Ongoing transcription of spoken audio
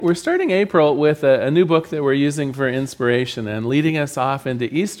We're starting April with a new book that we're using for inspiration, and leading us off into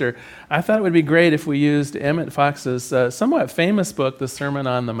Easter, I thought it would be great if we used Emmett Fox's somewhat famous book, The Sermon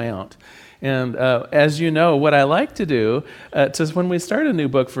on the Mount. And as you know, what I like to do when we start a new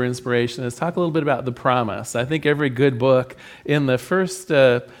book for inspiration is talk a little bit about the promise. I think every good book in the first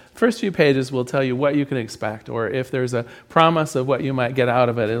few pages will tell you what you can expect, or if there's a promise of what you might get out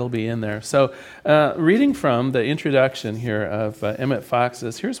of it, it'll be in there. So reading from the introduction here of Emmett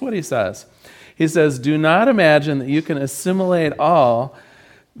Fox's, here's what he says. He says, "Do not imagine that you can assimilate all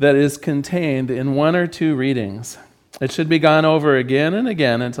that is contained in one or two readings. It should be gone over again and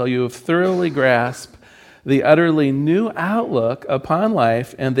again until you have thoroughly grasped the utterly new outlook upon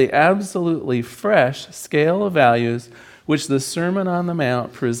life and the absolutely fresh scale of values which the Sermon on the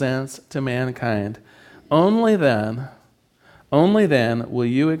Mount presents to mankind. Only then will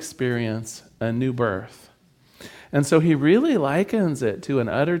you experience a new birth." And so he really likens it to an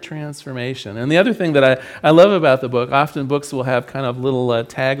utter transformation. And the other thing that I love about the book, often books will have kind of little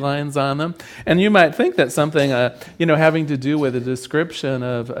taglines on them. And you might think that something, having to do with a description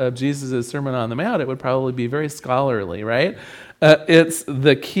of Jesus' Sermon on the Mount, it would probably be very scholarly, right? It's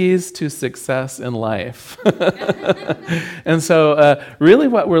the keys to success in life. And so really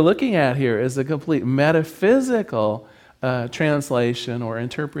what we're looking at here is a complete metaphysical translation or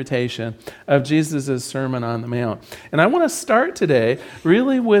interpretation of Jesus' Sermon on the Mount. And I want to start today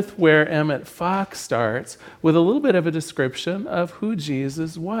really with where Emmett Fox starts, with a little bit of a description of who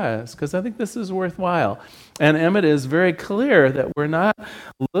Jesus was, because I think this is worthwhile. And Emmett is very clear that we're not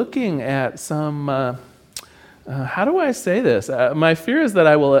looking at some... how do I say this? My fear is that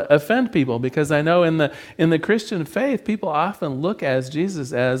I will offend people, because I know in the Christian faith, people often look at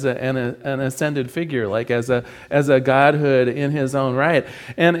Jesus as an ascended figure, like as a godhood in his own right.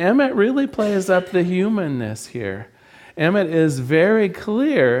 And Emmett really plays up the humanness here. Emmett is very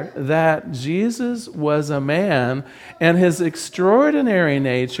clear that Jesus was a man, and his extraordinary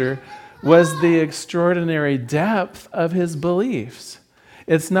nature was the extraordinary depth of his beliefs.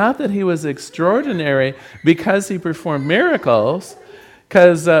 It's not that he was extraordinary because he performed miracles,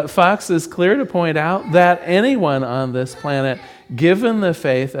 because Fox is clear to point out that anyone on this planet, given the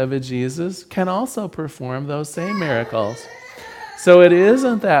faith of a Jesus, can also perform those same miracles. So it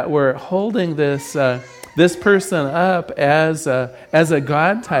isn't that we're holding this person up as a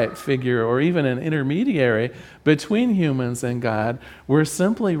God-type figure, or even an intermediary between humans and God. We're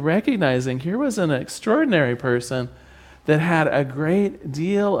simply recognizing here was an extraordinary person that had a great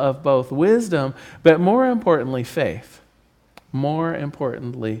deal of both wisdom, but more importantly, faith. More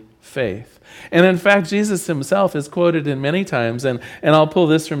importantly, faith. And in fact, Jesus himself is quoted in many times, and I'll pull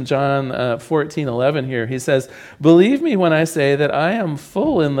this from John 14:11 here. He says, "Believe me when I say that I am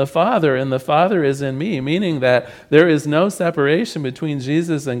full in the Father, and the Father is in me," meaning that there is no separation between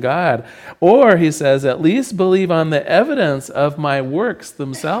Jesus and God. Or, he says, "at least believe on the evidence of my works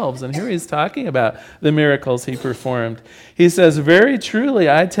themselves." And here he's talking about the miracles he performed. He says, "Very truly,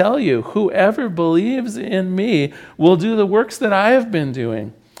 I tell you, whoever believes in me will do the works that I have been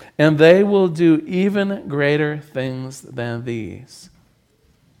doing, and they will do even greater things than these."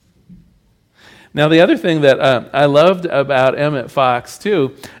 Now, the other thing that I loved about Emmett Fox,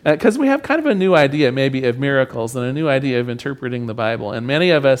 too, because we have kind of a new idea, maybe, of miracles and a new idea of interpreting the Bible. And many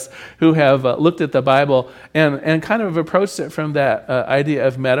of us who have looked at the Bible and kind of approached it from that idea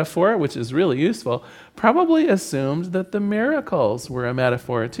of metaphor, which is really useful, probably assumed that the miracles were a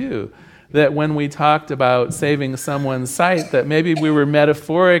metaphor, too. That when we talked about saving someone's sight, that maybe we were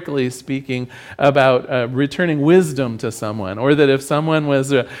metaphorically speaking about returning wisdom to someone, or that if someone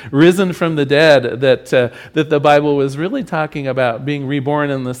was risen from the dead, that the Bible was really talking about being reborn,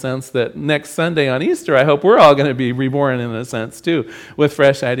 in the sense that next Sunday on Easter, I hope we're all going to be reborn in a sense too, with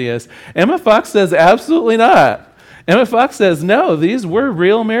fresh ideas. Emmett Fox says absolutely not. Emmett Fox says, no, these were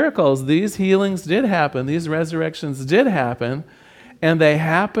real miracles. These healings did happen. These resurrections did happen, and they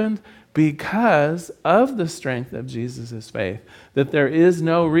happened because of the strength of Jesus' faith, that there is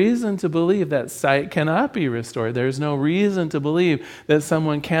no reason to believe that sight cannot be restored. There's no reason to believe that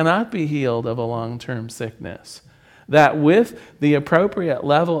someone cannot be healed of a long-term sickness. That with the appropriate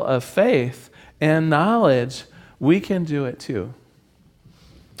level of faith and knowledge, we can do it too.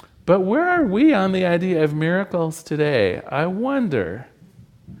 But where are we on the idea of miracles today? I wonder.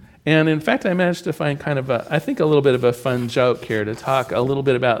 And in fact, I managed to find kind of a little bit of a fun joke here to talk a little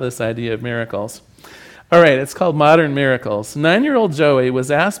bit about this idea of miracles. All right, it's called Modern Miracles. 9-year-old Joey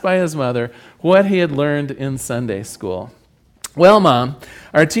was asked by his mother what he had learned in Sunday school. "Well, Mom,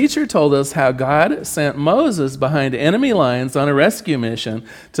 our teacher told us how God sent Moses behind enemy lines on a rescue mission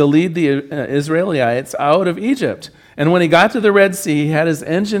to lead the Israelites out of Egypt. And when he got to the Red Sea, he had his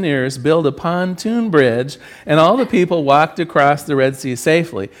engineers build a pontoon bridge, and all the people walked across the Red Sea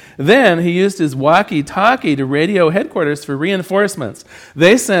safely. Then he used his walkie-talkie to radio headquarters for reinforcements.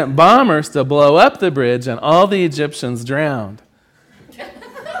 They sent bombers to blow up the bridge, and all the Egyptians drowned.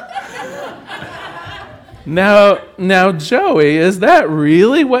 Now, Joey, is that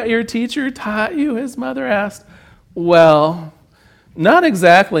really what your teacher taught you? His mother asked. Well, not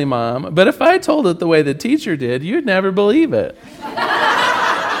exactly, Mom, but if I told it the way the teacher did, you'd never believe it.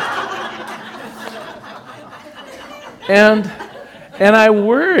 And I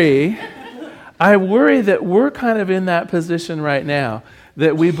worry that we're kind of in that position right now,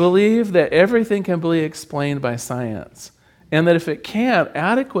 that we believe that everything can be explained by science, and that if it can't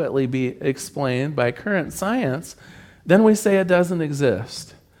adequately be explained by current science, then we say it doesn't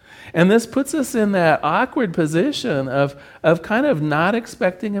exist. And this puts us in that awkward position of kind of not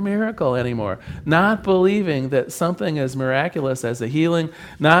expecting a miracle anymore, not believing that something as miraculous as a healing,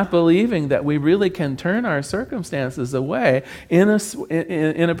 not believing that we really can turn our circumstances away in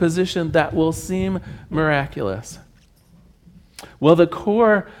a position that will seem miraculous. Well, the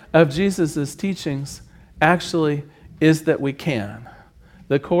core of Jesus' teachings actually is that we can.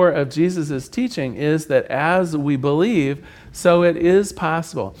 The core of Jesus' teaching is that as we believe, so it is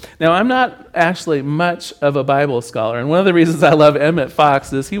possible. Now, I'm not actually much of a Bible scholar, and one of the reasons I love Emmett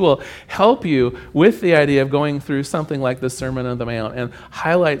Fox is he will help you with the idea of going through something like the Sermon on the Mount and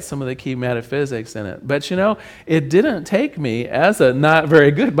highlight some of the key metaphysics in it. But it didn't take me, as a not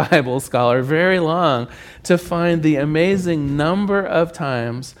very good Bible scholar, very long to find the amazing number of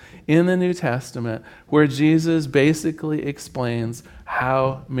times in the New Testament where Jesus basically explains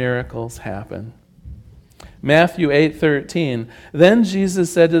how miracles happen. Matthew 8:13, then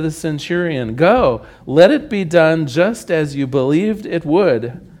Jesus said to the centurion, go, let it be done just as you believed it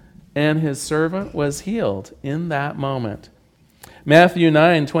would. And his servant was healed in that moment. Matthew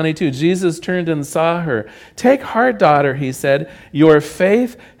 9:22, Jesus turned and saw her. Take heart, daughter, he said, your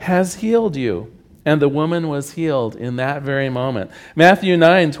faith has healed you. And the woman was healed in that very moment. Matthew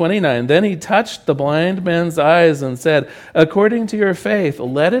 9:29, then he touched the blind man's eyes and said, according to your faith,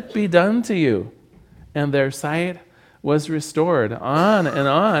 let it be done to you. And their sight was restored. On and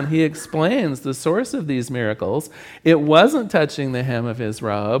on, he explains the source of these miracles. It wasn't touching the hem of his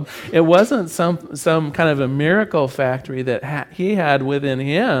robe. It wasn't some kind of a miracle factory that he had within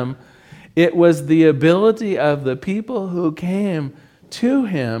him. It was the ability of the people who came to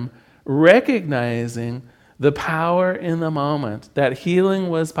him recognizing the power in the moment, that healing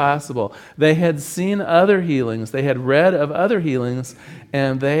was possible. They had seen other healings. They had read of other healings,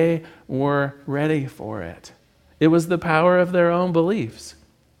 and they were ready for it. It was the power of their own beliefs.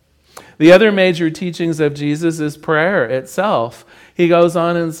 The other major teachings of Jesus is prayer itself. He goes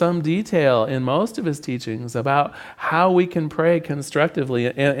on in some detail in most of his teachings about how we can pray constructively.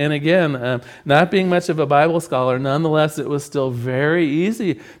 And again, not being much of a Bible scholar, nonetheless, it was still very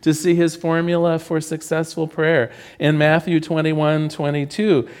easy to see his formula for successful prayer. In Matthew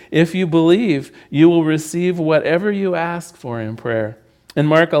 21:22, if you believe, you will receive whatever you ask for in prayer. In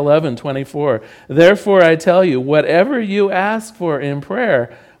Mark 11:24, therefore I tell you, whatever you ask for in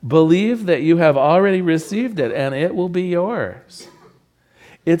prayer, believe that you have already received it, and it will be yours.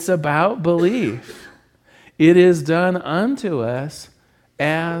 It's about belief. It is done unto us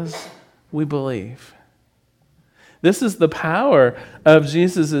as we believe. This is the power of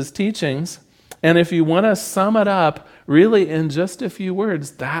Jesus' teachings, and if you want to sum it up really in just a few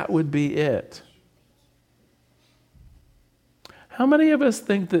words, that would be it. How many of us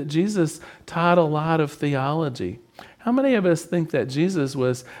think that Jesus taught a lot of theology? How many of us think that Jesus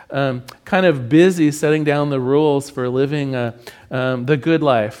was kind of busy setting down the rules for living the good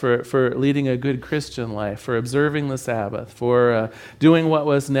life, for leading a good Christian life, for observing the Sabbath, for doing what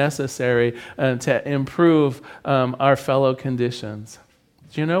was necessary to improve our fellow conditions?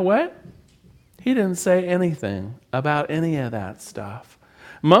 Do you know what? He didn't say anything about any of that stuff.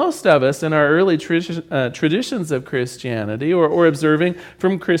 Most of us in our early traditions of Christianity, or observing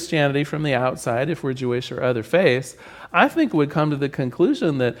from Christianity from the outside, if we're Jewish or other faiths, I think would come to the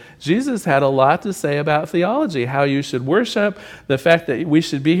conclusion that Jesus had a lot to say about theology, how you should worship, the fact that we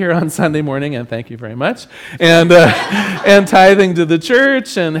should be here on Sunday morning, and thank you very much, and tithing to the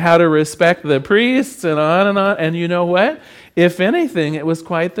church, and how to respect the priests, and on and on. And you know what? If anything, it was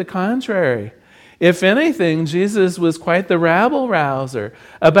quite the contrary. If anything, Jesus was quite the rabble-rouser.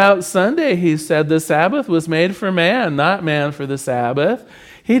 About Sunday, he said the Sabbath was made for man, not man for the Sabbath.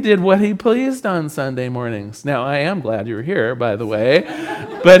 He did what he pleased on Sunday mornings. Now, I am glad you're here, by the way.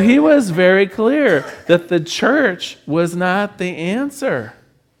 But he was very clear that the church was not the answer.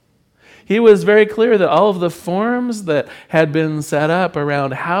 He was very clear that all of the forms that had been set up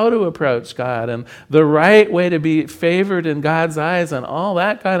around how to approach God and the right way to be favored in God's eyes and all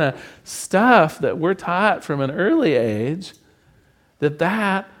that kind of stuff that we're taught from an early age,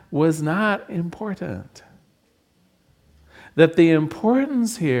 that was not important. That the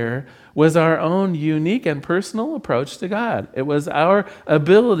importance here was our own unique and personal approach to God. It was our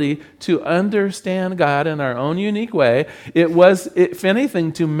ability to understand God in our own unique way. It was, if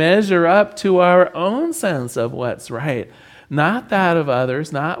anything, to measure up to our own sense of what's right. Not that of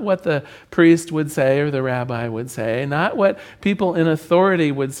others, not what the priest would say or the rabbi would say, not what people in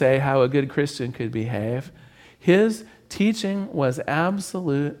authority would say how a good Christian could behave. His teaching was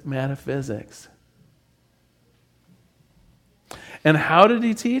absolute metaphysics. And how did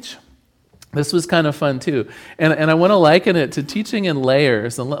he teach? This was kind of fun too. And I want to liken it to teaching in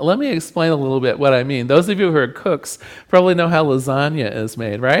layers. And let me explain a little bit what I mean. Those of you who are cooks probably know how lasagna is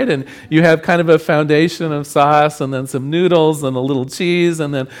made, right? And you have kind of a foundation of sauce and then some noodles and a little cheese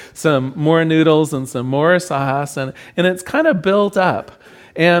and then some more noodles and some more sauce. And it's kind of built up.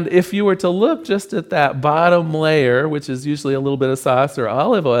 And if you were to look just at that bottom layer, which is usually a little bit of sauce or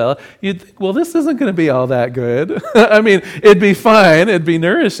olive oil, you'd think, well, this isn't going to be all that good. I mean, it'd be fine, it'd be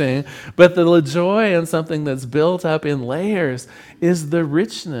nourishing, but the joy in something that's built up in layers is the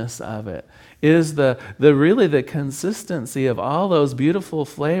richness of it, is the really the consistency of all those beautiful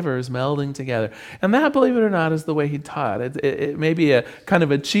flavors melding together. And that, believe it or not, is the way he taught. It may be a kind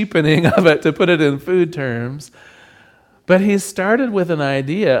of a cheapening of it to put it in food terms. But he started with an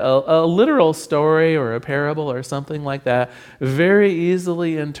idea, a literal story or a parable or something like that, very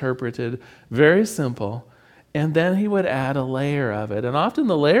easily interpreted, very simple, and then he would add a layer of it. And often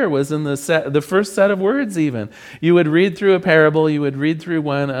the layer was in the first set of words even. You would read through a parable, you would read through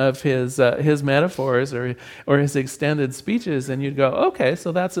one of his metaphors or his extended speeches, and you'd go, okay,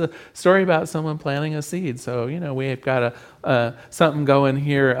 so that's a story about someone planting a seed. So, we've got something going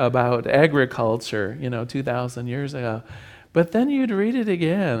here about agriculture, 2,000 years ago. But then you'd read it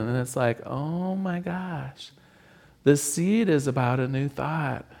again, and it's like, oh my gosh, the seed is about a new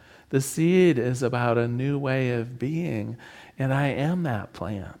thought. The seed is about a new way of being, and I am that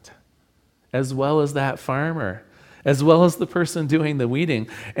plant, as well as that farmer, as well as the person doing the weeding.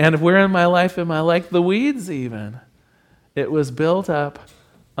 And where in my life am I like the weeds even? It was built up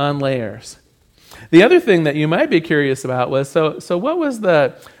on layers. The other thing that you might be curious about was, so what was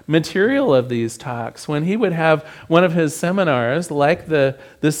the material of these talks? When he would have one of his seminars, like the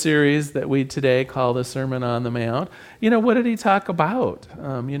series that we today call the Sermon on the Mount, what did he talk about?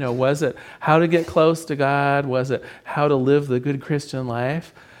 Was it how to get close to God? Was it how to live the good Christian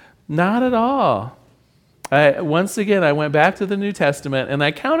life? Not at all. Once again, I went back to the New Testament and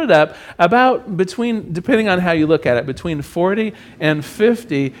I counted up about depending on how you look at it, between 40 and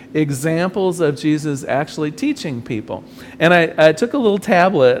 50 examples of Jesus actually teaching people. And I took a little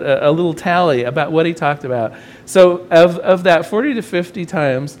tablet, a little tally about what he talked about. So of that 40 to 50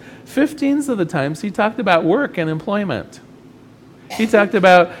 times, 15 of the times he talked about work and employment. He talked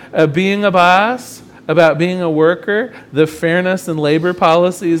about being a boss, about being a worker, the fairness and labor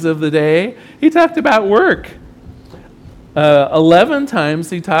policies of the day. He talked about work. 11 times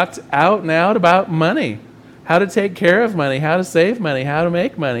he talked out and out about money, how to take care of money, how to save money, how to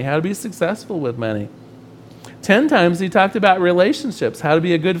make money, how to be successful with money. 10 times he talked about relationships, how to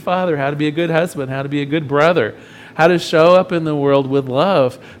be a good father, how to be a good husband, how to be a good brother, how to show up in the world with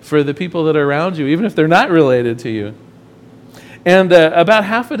love for the people that are around you, even if they're not related to you. And about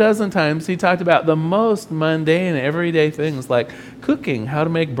half a dozen times he talked about the most mundane, everyday things like cooking, how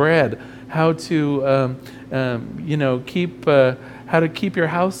to make bread, how to keep your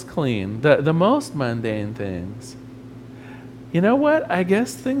house clean, the most mundane things. You know what? I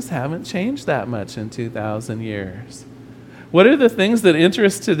guess things haven't changed that much in 2,000 years. What are the things that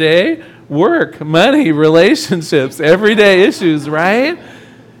interest today? Work, money, relationships, everyday issues, right?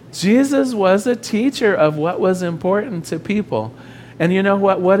 Jesus was a teacher of what was important to people. And you know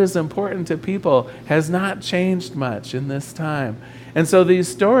what? What is important to people has not changed much in this time. And so these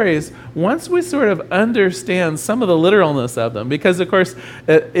stories, once we sort of understand some of the literalness of them, because of course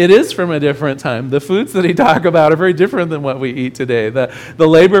it is from a different time. The foods that he talks about are very different than what we eat today. The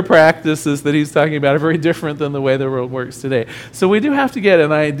labor practices that he's talking about are very different than the way the world works today. So we do have to get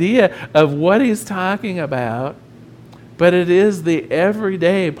an idea of what he's talking about. But it is the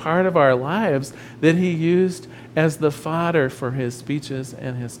everyday part of our lives that he used as the fodder for his speeches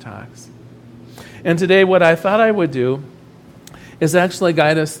and his talks. And today what I thought I would do is actually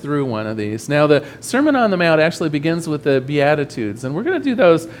guide us through one of these. Now, the Sermon on the Mount actually begins with the Beatitudes, and we're going to do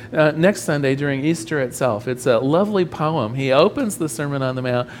those next Sunday during Easter itself. It's a lovely poem. He opens the Sermon on the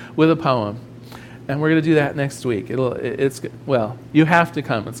Mount with a poem, and we're going to do that next week. You have to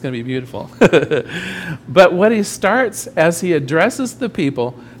come. It's going to be beautiful. But what he starts as he addresses the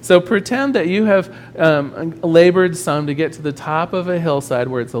people, so pretend that you have labored some to get to the top of a hillside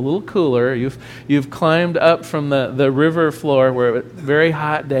where it's a little cooler. You've climbed up from the river floor where it's a very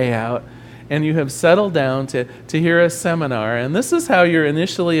hot day out, and you have settled down to hear a seminar. And this is how you're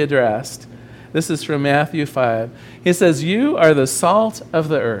initially addressed. This is from Matthew 5. He says, "You are the salt of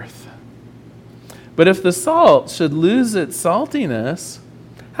the earth. But if the salt should lose its saltiness,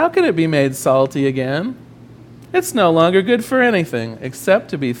 how can it be made salty again? It's no longer good for anything except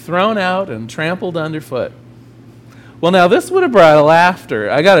to be thrown out and trampled underfoot." Well, now this would have brought a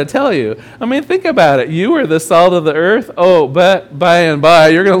laughter, I got to tell you. I mean, think about it. You are the salt of the earth. Oh, but by and by,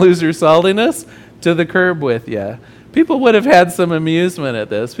 you're going to lose your saltiness? To the curb with you. People would have had some amusement at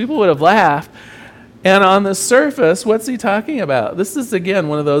this. People would have laughed. And on the surface, what's he talking about? This is, again,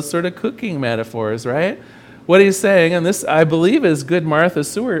 one of those sort of cooking metaphors, right? What he's saying, and this, I believe, is good Martha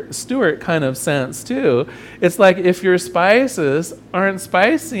Stewart kind of sense, too. It's like if your spices aren't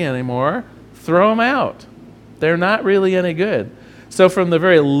spicy anymore, throw them out. They're not really any good. So from the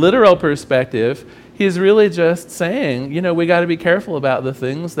very literal perspective, he's really just saying, we got to be careful about the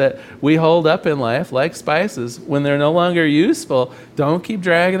things that we hold up in life, like spices. When they're no longer useful, don't keep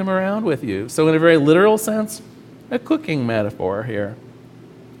dragging them around with you. So in a very literal sense, a cooking metaphor here.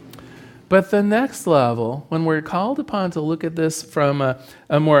 But the next level, when we're called upon to look at this from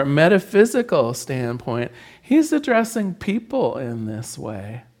a more metaphysical standpoint, he's addressing people in this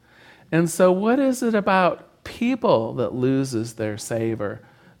way. And so what is it about people that loses their savor,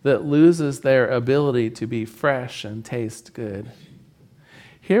 that loses their ability to be fresh and taste good?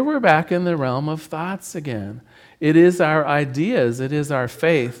 Here we're back in the realm of thoughts again. It is our ideas, it is our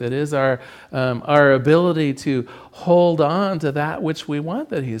faith, it is our ability to hold on to that which we want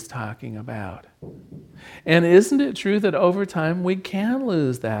that he's talking about. And isn't it true that over time we can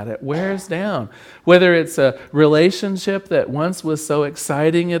lose that? It wears down. Whether it's a relationship that once was so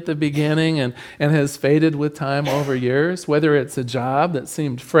exciting at the beginning and has faded with time over years, whether it's a job that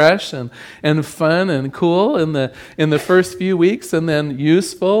seemed fresh and fun and cool in the first few weeks and then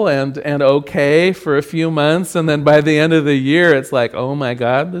useful and okay for a few months, and then by the end of the year it's like, oh my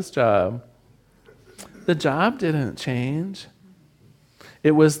God, this job. The job didn't change.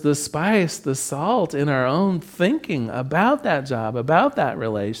 It was the spice, the salt in our own thinking about that job, about that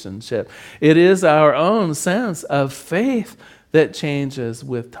relationship. It is our own sense of faith that changes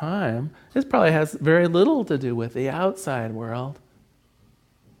with time. This probably has very little to do with the outside world.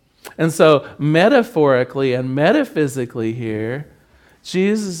 And so metaphorically and metaphysically here,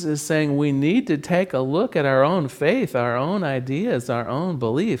 Jesus is saying we need to take a look at our own faith, our own ideas, our own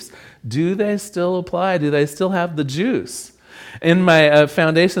beliefs. Do they still apply? Do they still have the juice? In my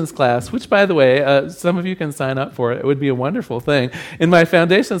foundations class, which, by the way, some of you can sign up for it. It would be a wonderful thing. In my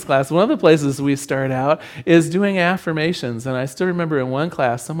foundations class, one of the places we start out is doing affirmations. And I still remember in one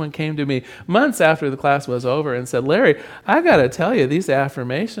class, someone came to me months after the class was over and said, "Larry, I got to tell you, these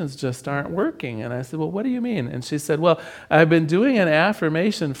affirmations just aren't working." And I said, "Well, what do you mean?" And she said, "Well, I've been doing an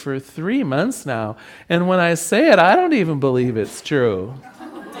affirmation for 3 months now. And when I say it, I don't even believe it's true."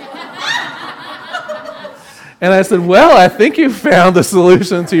 And I said, "Well, I think you found the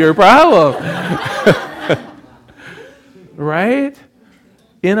solution to your problem." Right?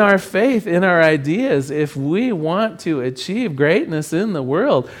 In our faith, in our ideas, if we want to achieve greatness in the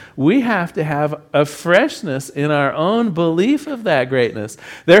world, we have to have a freshness in our own belief of that greatness.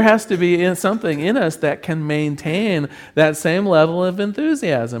 There has to be something in us that can maintain that same level of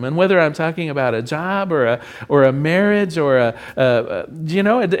enthusiasm. And whether I'm talking about a job or a marriage or in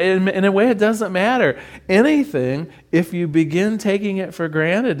a way it doesn't matter. Anything, if you begin taking it for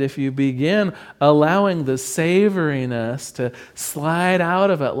granted, if you begin allowing the savoriness to slide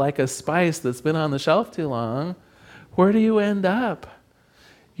out of it like a spice that's been on the shelf too long, where do you end up?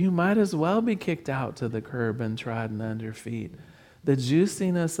 You might as well be kicked out to the curb and trodden under feet. The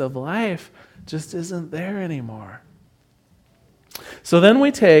juiciness of life just isn't there anymore. So then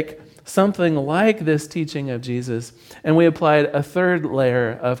we take something like this teaching of Jesus and we applied a third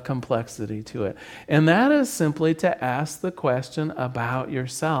layer of complexity to it. And that is simply to ask the question about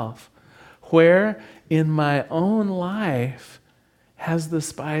yourself. Where in my own life has the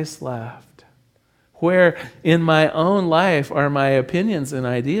spice left? Where in my own life are my opinions and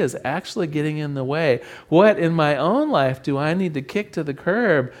ideas actually getting in the way? What in my own life do I need to kick to the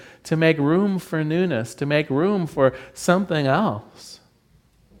curb to make room for newness, to make room for something else?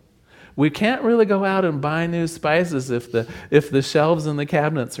 We can't really go out and buy new spices if the shelves in the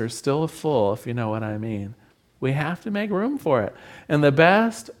cabinets are still full, if you know what I mean. We have to make room for it. And the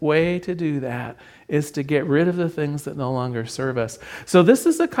best way to do that is to get rid of the things that no longer serve us. So this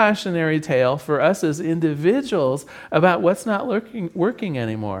is a cautionary tale for us as individuals about what's not working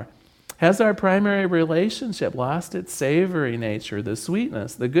anymore. Has our primary relationship lost its savory nature, the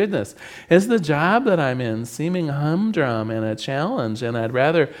sweetness, the goodness? Is the job that I'm in seeming humdrum and a challenge, and I'd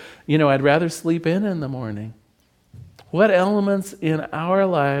rather sleep in the morning? What elements in our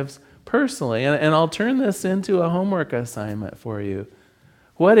lives personally, and I'll turn this into a homework assignment for you.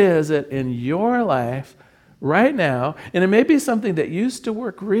 What is it in your life right now? And it may be something that used to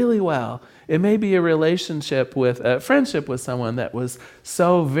work really well. It may be a relationship with a friendship with someone that was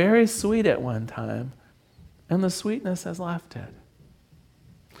so very sweet at one time, and the sweetness has left it.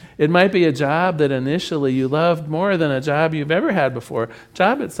 It might be a job that initially you loved more than a job you've ever had before.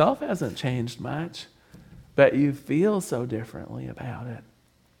 Job itself hasn't changed much, but you feel so differently about it.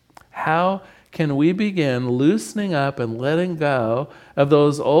 How can we begin loosening up and letting go of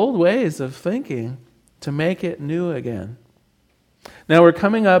those old ways of thinking to make it new again? Now we're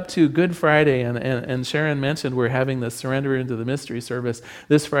coming up to Good Friday, and Sharon mentioned we're having the Surrender into the Mystery service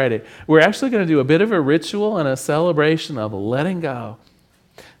this Friday. We're actually going to do a bit of a ritual and a celebration of letting go.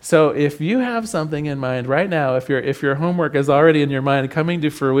 So if you have something in mind right now, if your homework is already in your mind coming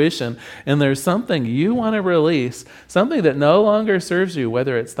to fruition, and there's something you want to release, something that no longer serves you,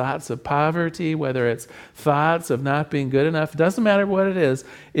 whether it's thoughts of poverty, whether it's thoughts of not being good enough, doesn't matter what it is,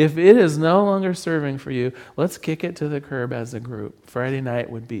 if it is no longer serving for you, let's kick it to the curb as a group. Friday night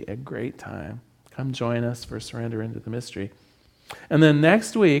would be a great time. Come join us for Surrender into the Mystery. And then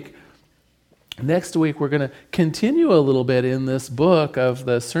next week, we're going to continue a little bit in this book of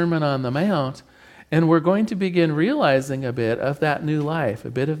the Sermon on the Mount, and we're going to begin realizing a bit of that new life, a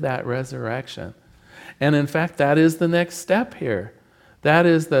bit of that resurrection. And in fact, that is the next step here. That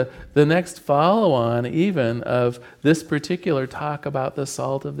is the next follow-on even of this particular talk about the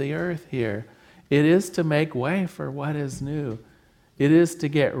salt of the earth here. It is to make way for what is new. It is to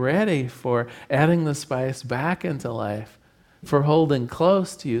get ready for adding the spice back into life, for holding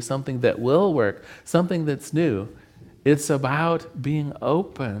close to you something that will work, something that's new. It's about being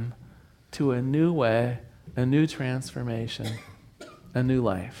open to a new way, a new transformation, a new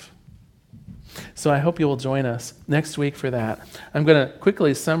life. So I hope you will join us next week for that. I'm going to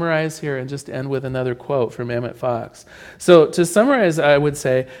quickly summarize here and just end with another quote from Emmett Fox. So to summarize, I would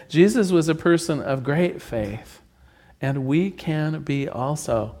say Jesus was a person of great faith, and we can be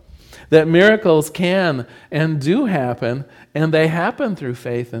also. That miracles can and do happen, and they happen through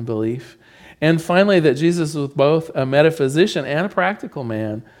faith and belief. And finally, that Jesus was both a metaphysician and a practical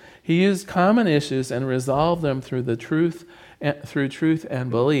man. He used common issues and resolved them through truth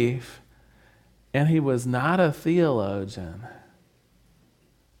and belief. And he was not a theologian.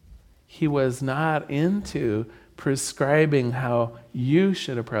 He was not into prescribing how you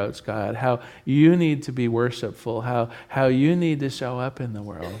should approach God, how you need to be worshipful, how you need to show up in the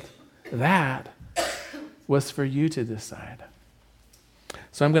world. That was for you to decide.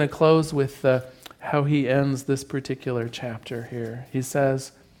 So I'm going to close with how he ends this particular chapter here. He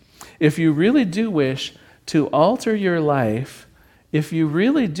says, if you really do wish to alter your life, if you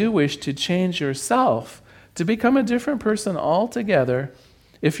really do wish to change yourself, to become a different person altogether,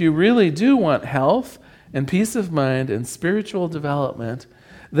 if you really do want health and peace of mind and spiritual development,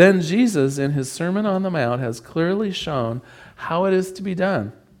 then Jesus in his Sermon on the Mount has clearly shown how it is to be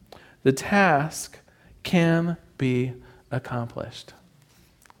done. The task can be accomplished.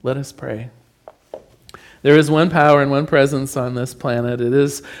 Let us pray. There is one power and one presence on this planet. It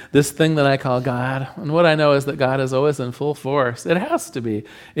is this thing that I call God. And what I know is that God is always in full force. It has to be.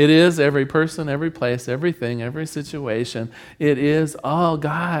 It is every person, every place, everything, every situation. It is all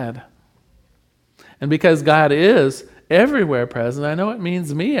God. And because God is everywhere present, I know it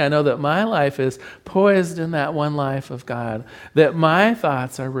means me. I know that my life is poised in that one life of God, that my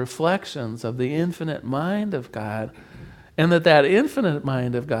thoughts are reflections of the infinite mind of God, and that infinite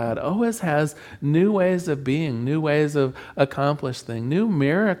mind of God always has new ways of being, new ways of accomplish things, new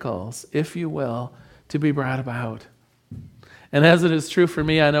miracles, if you will, to be brought about. And as it is true for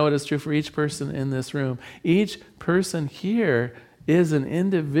me, I know it is true for each person in this room. Each person here is an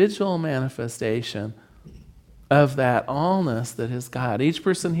individual manifestation of that allness that is God. Each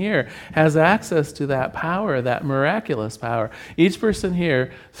person here has access to that power, that miraculous power. Each person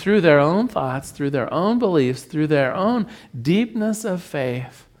here, through their own thoughts, through their own beliefs, through their own deepness of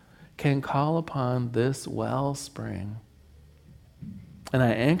faith, can call upon this wellspring. And I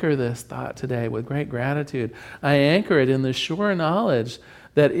anchor this thought today with great gratitude. I anchor it in the sure knowledge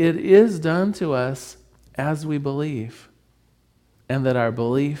that it is done to us as we believe, and that our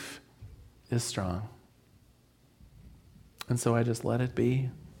belief is strong. And so I just let it be.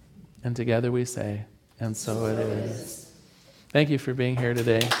 And together we say, and so it is. Thank you for being here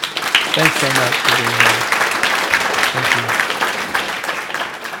today. Thanks so much for being here.